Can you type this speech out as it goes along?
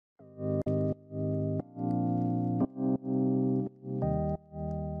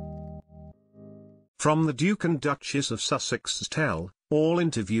From the Duke and Duchess of Sussex's tell-all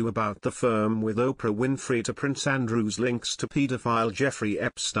interview about the firm with Oprah Winfrey to Prince Andrew's links to paedophile Jeffrey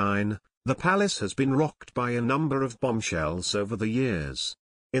Epstein, the palace has been rocked by a number of bombshells over the years.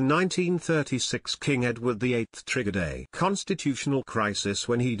 In 1936, King Edward VIII triggered a constitutional crisis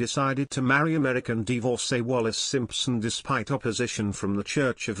when he decided to marry American divorcee Wallis Simpson despite opposition from the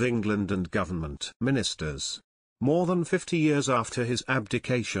Church of England and government ministers. More than 50 years after his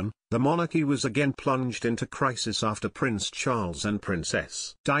abdication, the monarchy was again plunged into crisis after Prince Charles and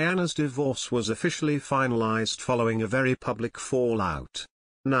Princess Diana's divorce was officially finalized following a very public fallout.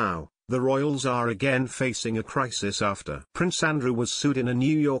 Now, the royals are again facing a crisis after Prince Andrew was sued in a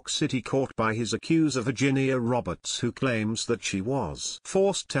New York City court by his accuser Virginia Roberts, who claims that she was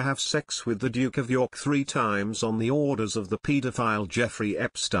forced to have sex with the Duke of York 3 times on the orders of the paedophile Jeffrey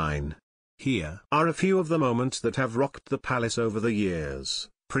Epstein. Here are a few of the moments that have rocked the palace over the years.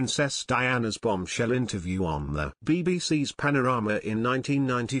 Princess Diana's bombshell interview on the BBC's Panorama in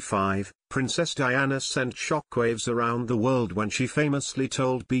 1995. Princess Diana sent shockwaves around the world when she famously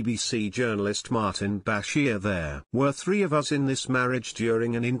told BBC journalist Martin Bashir, "There were 3 of us in this marriage,"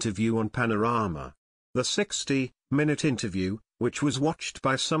 during an interview on Panorama. The 60-minute interview, which was watched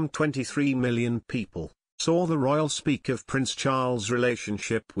by some 23 million people, saw the royal speak of Prince Charles'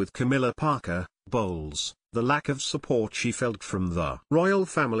 relationship with Camilla Parker Bowles, the lack of support she felt from the royal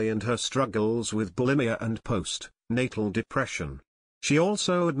family, and her struggles with bulimia and post-natal depression. She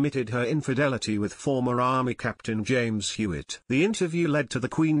also admitted her infidelity with former Army Captain James Hewitt. The interview led to the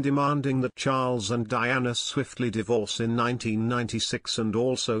Queen demanding that Charles and Diana swiftly divorce in 1996, and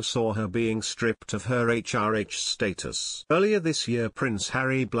also saw her being stripped of her HRH status. Earlier this year, Prince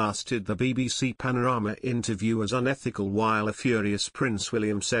Harry blasted the BBC Panorama interview as unethical, while a furious Prince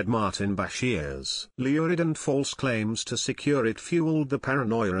William said Martin Bashir's lurid and false claims to secure it fueled the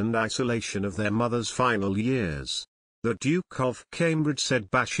paranoia and isolation of their mother's final years. The Duke of Cambridge said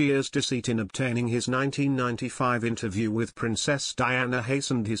Bashir's deceit in obtaining his 1995 interview with Princess Diana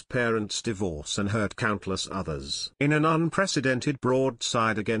hastened his parents' divorce and hurt countless others. In an unprecedented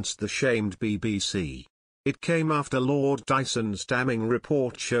broadside against the shamed BBC. It came after Lord Dyson's damning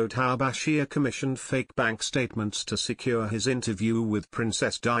report showed how Bashir commissioned fake bank statements to secure his interview with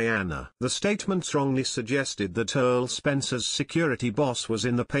Princess Diana. The statements wrongly suggested that Earl Spencer's security boss was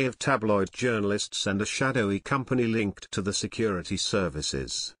in the pay of tabloid journalists and a shadowy company linked to the security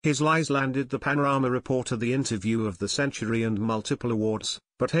services. His lies landed the Panorama reporter the interview of the century and multiple awards,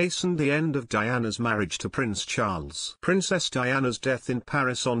 but hastened the end of Diana's marriage to Prince Charles. Princess Diana's death in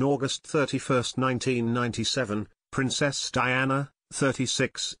Paris on August 31, 1997. Princess Diana,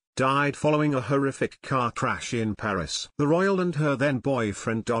 36, died following a horrific car crash in Paris. The royal and her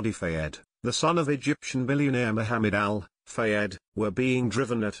then-boyfriend Dodi Fayed, the son of Egyptian billionaire Mohammed Al Fayed, were being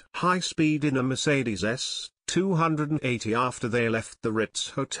driven at high speed in a Mercedes S280 after they left the Ritz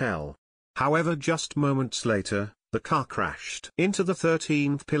Hotel. However, just moments later, the car crashed into the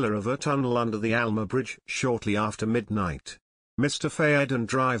 13th pillar of a tunnel under the Alma Bridge shortly after midnight. Mr. Fayed and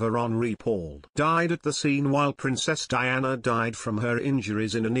driver Henri Paul died at the scene, while Princess Diana died from her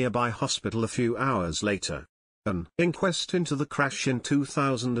injuries in a nearby hospital a few hours later. An inquest into the crash in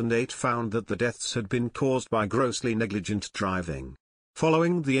 2008 found that the deaths had been caused by grossly negligent driving.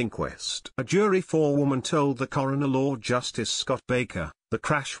 Following the inquest, a jury forewoman told the coroner, Lord Justice Scott Baker, the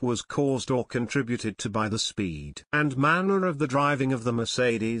crash was caused or contributed to by the speed and manner of the driving of the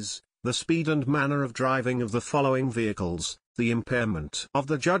Mercedes, the speed and manner of driving of the following vehicles, the impairment of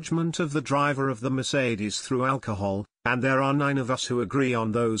the judgment of the driver of the Mercedes through alcohol, and there are 9 of us who agree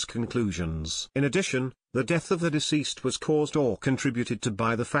on those conclusions. In addition, the death of the deceased was caused or contributed to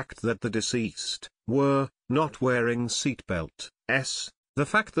by the fact that the deceased were not wearing seatbelt. The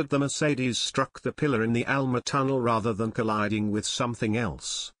fact that the Mercedes struck the pillar in the Alma Tunnel rather than colliding with something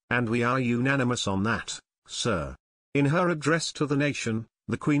else, and we are unanimous on that, sir. In her address to the nation,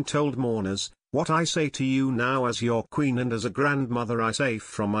 the Queen told mourners, "What I say to you now as your Queen and as a grandmother I say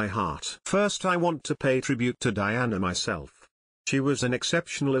from my heart. First, I want to pay tribute to Diana myself. She was an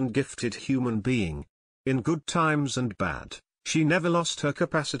exceptional and gifted human being. In good times and bad, she never lost her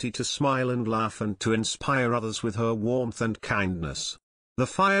capacity to smile and laugh and to inspire others with her warmth and kindness." The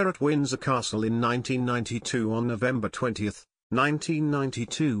fire at Windsor Castle in 1992. On November 20,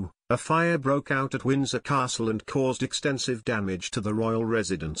 1992, a fire broke out at Windsor Castle and caused extensive damage to the royal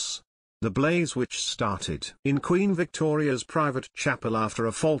residence. The blaze, which started in Queen Victoria's private chapel after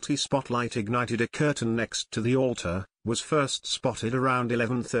a faulty spotlight ignited a curtain next to the altar, was first spotted around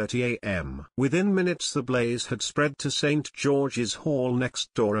 11:30 a.m. Within minutes the blaze had spread to St. George's Hall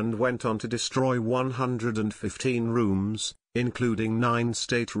next door and went on to destroy 115 rooms, including 9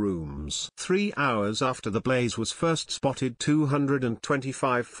 staterooms. 3 hours after the blaze was first spotted,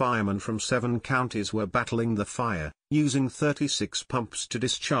 225 firemen from 7 counties were battling the fire, using 36 pumps to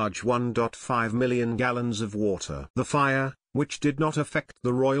discharge 1.5 million gallons of water. The fire, which did not affect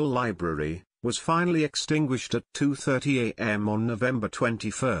the Royal Library, was finally extinguished at 2:30 a.m. on November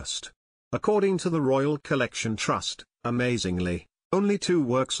 21. According to the Royal Collection Trust, amazingly, only 2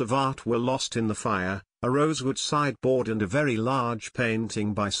 works of art were lost in the fire, a rosewood sideboard and a very large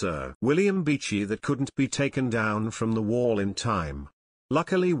painting by Sir William Beechey that couldn't be taken down from the wall in time.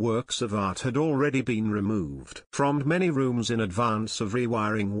 Luckily, works of art had already been removed from many rooms in advance of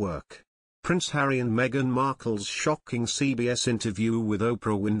rewiring work. Prince Harry and Meghan Markle's shocking CBS interview with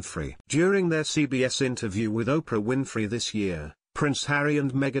Oprah Winfrey. During their CBS interview with Oprah Winfrey this year, Prince Harry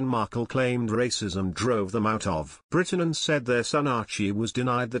and Meghan Markle claimed racism drove them out of Britain and said their son Archie was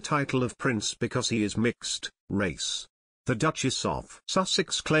denied the title of prince because he is mixed race. The Duchess of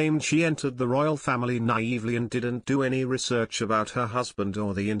Sussex claimed she entered the royal family naively and didn't do any research about her husband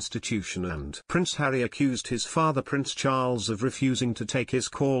or the institution, and Prince Harry accused his father Prince Charles of refusing to take his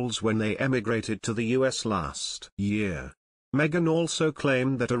calls when they emigrated to the US last year. Meghan also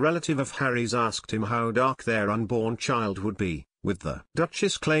claimed that a relative of Harry's asked him how dark their unborn child would be, with the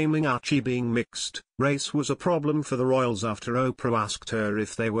Duchess claiming Archie being mixed race was a problem for the royals after Oprah asked her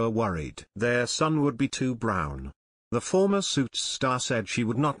if they were worried their son would be too brown. The former Suits star said she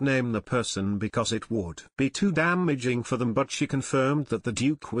would not name the person because it would be too damaging for them, but she confirmed that the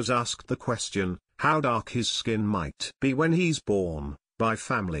Duke was asked the question, how dark his skin might be when he's born, by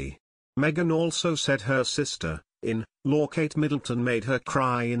family. Meghan also said her sister-in-law Kate Middleton made her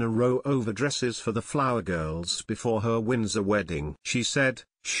cry in a row over dresses for the Flower Girls before her Windsor wedding. She said,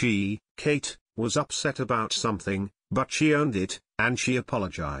 Kate, was upset about something, but she owned it, and she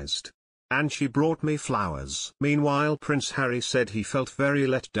apologized. And she brought me flowers. Meanwhile, Prince Harry said he felt very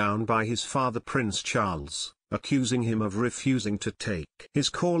let down by his father Prince Charles, accusing him of refusing to take his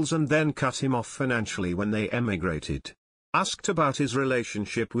calls and then cut him off financially when they emigrated. Asked about his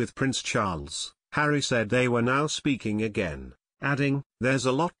relationship with Prince Charles, Harry said they were now speaking again, adding, "There's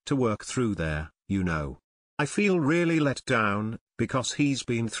a lot to work through there, you know. I feel really let down, because he's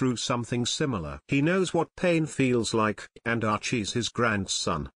been through something similar. He knows what pain feels like, and Archie's his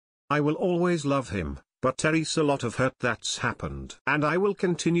grandson. I will always love him, but there's a lot of hurt that's happened. And I will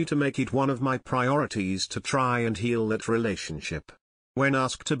continue to make it one of my priorities to try and heal that relationship." When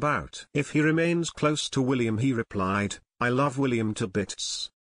asked about if he remains close to William, he replied, "I love William to bits.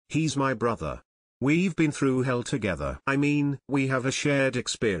 He's my brother. We've been through hell together. I mean, we have a shared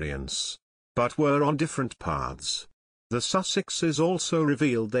experience. But we're on different paths." The Sussexes also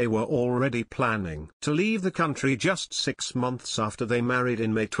revealed they were already planning to leave the country just 6 months after they married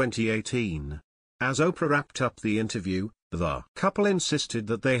in May 2018. As Oprah wrapped up the interview, the couple insisted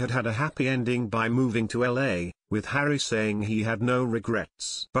that they had had a happy ending by moving to LA, with Harry saying he had no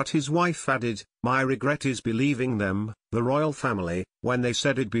regrets. But his wife added, "My regret is believing them, the royal family, when they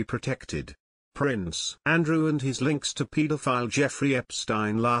said it'd be protected." Prince Andrew and his links to paedophile Jeffrey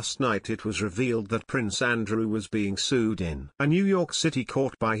Epstein. Last night it was revealed that Prince Andrew was being sued in a New York City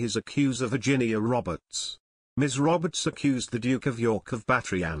court by his accuser Virginia Roberts. Ms. Roberts accused the Duke of York of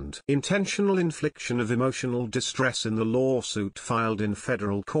battery and intentional infliction of emotional distress in the lawsuit filed in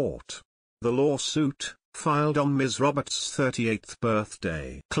federal court. The lawsuit, filed on Ms. Roberts' 38th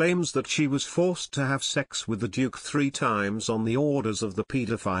birthday, claims that she was forced to have sex with the Duke 3 times on the orders of the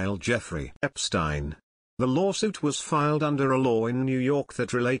pedophile Jeffrey Epstein. The lawsuit was filed under a law in New York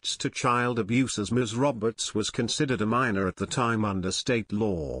that relates to child abuse, as Ms. Roberts was considered a minor at the time under state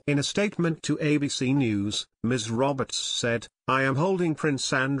law. In a statement to ABC News, Ms. Roberts said, "I am holding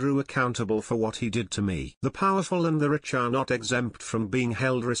Prince Andrew accountable for what he did to me. The powerful and the rich are not exempt from being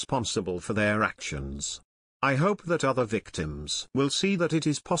held responsible for their actions. I hope that other victims will see that it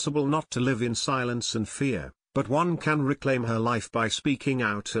is possible not to live in silence and fear, but one can reclaim her life by speaking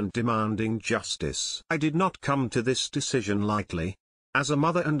out and demanding justice. I did not come to this decision lightly. As a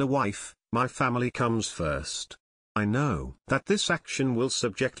mother and a wife, my family comes first. I know that this action will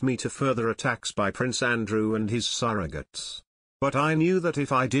subject me to further attacks by Prince Andrew and his surrogates. But I knew that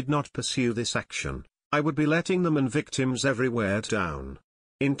if I did not pursue this action, I would be letting them and victims everywhere down."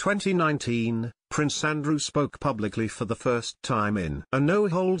 In 2019, Prince Andrew spoke publicly for the first time in a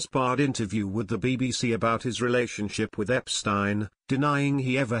no-holds-barred interview with the BBC about his relationship with Epstein, denying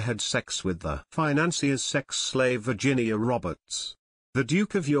he ever had sex with the financier's sex slave Virginia Roberts. The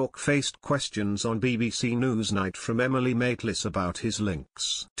Duke of York faced questions on BBC Newsnight from Emily Maitlis about his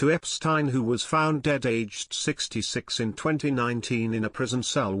links to Epstein, who was found dead aged 66 in 2019 in a prison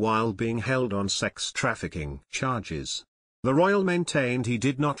cell while being held on sex trafficking charges. The royal maintained he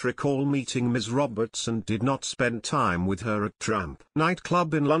did not recall meeting Ms. Roberts and did not spend time with her at Tramp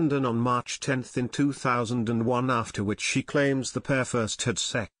nightclub in London on March 10 in 2001, after which she claims the pair first had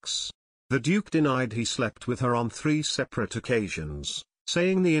sex. The Duke denied he slept with her on 3 separate occasions,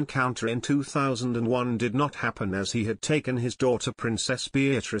 saying the encounter in 2001 did not happen as he had taken his daughter Princess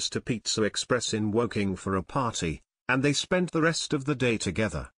Beatrice to Pizza Express in Woking for a party, and they spent the rest of the day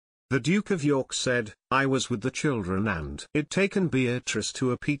together. The Duke of York said, "I was with the children and I'd taken Beatrice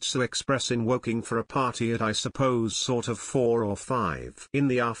to a Pizza Express in Woking for a party at I suppose sort of 4 or 5 in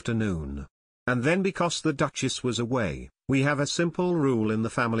the afternoon. And then because the Duchess was away, we have a simple rule in the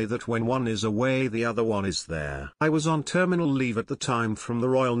family that when one is away the other one is there. I was on terminal leave at the time from the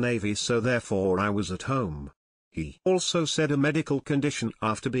Royal Navy, so therefore I was at home." He also said a medical condition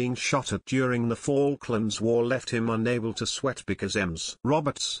after being shot at during the Falklands War left him unable to sweat because Ms.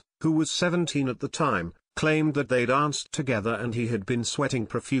 Roberts, who was 17 at the time, claimed that they danced together and he had been sweating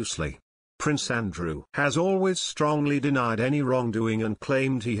profusely. Prince Andrew has always strongly denied any wrongdoing and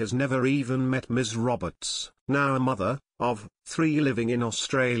claimed he has never even met Ms. Roberts, now a mother of 3 living in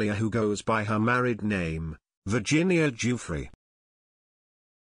Australia, who goes by her married name, Virginia Giuffre.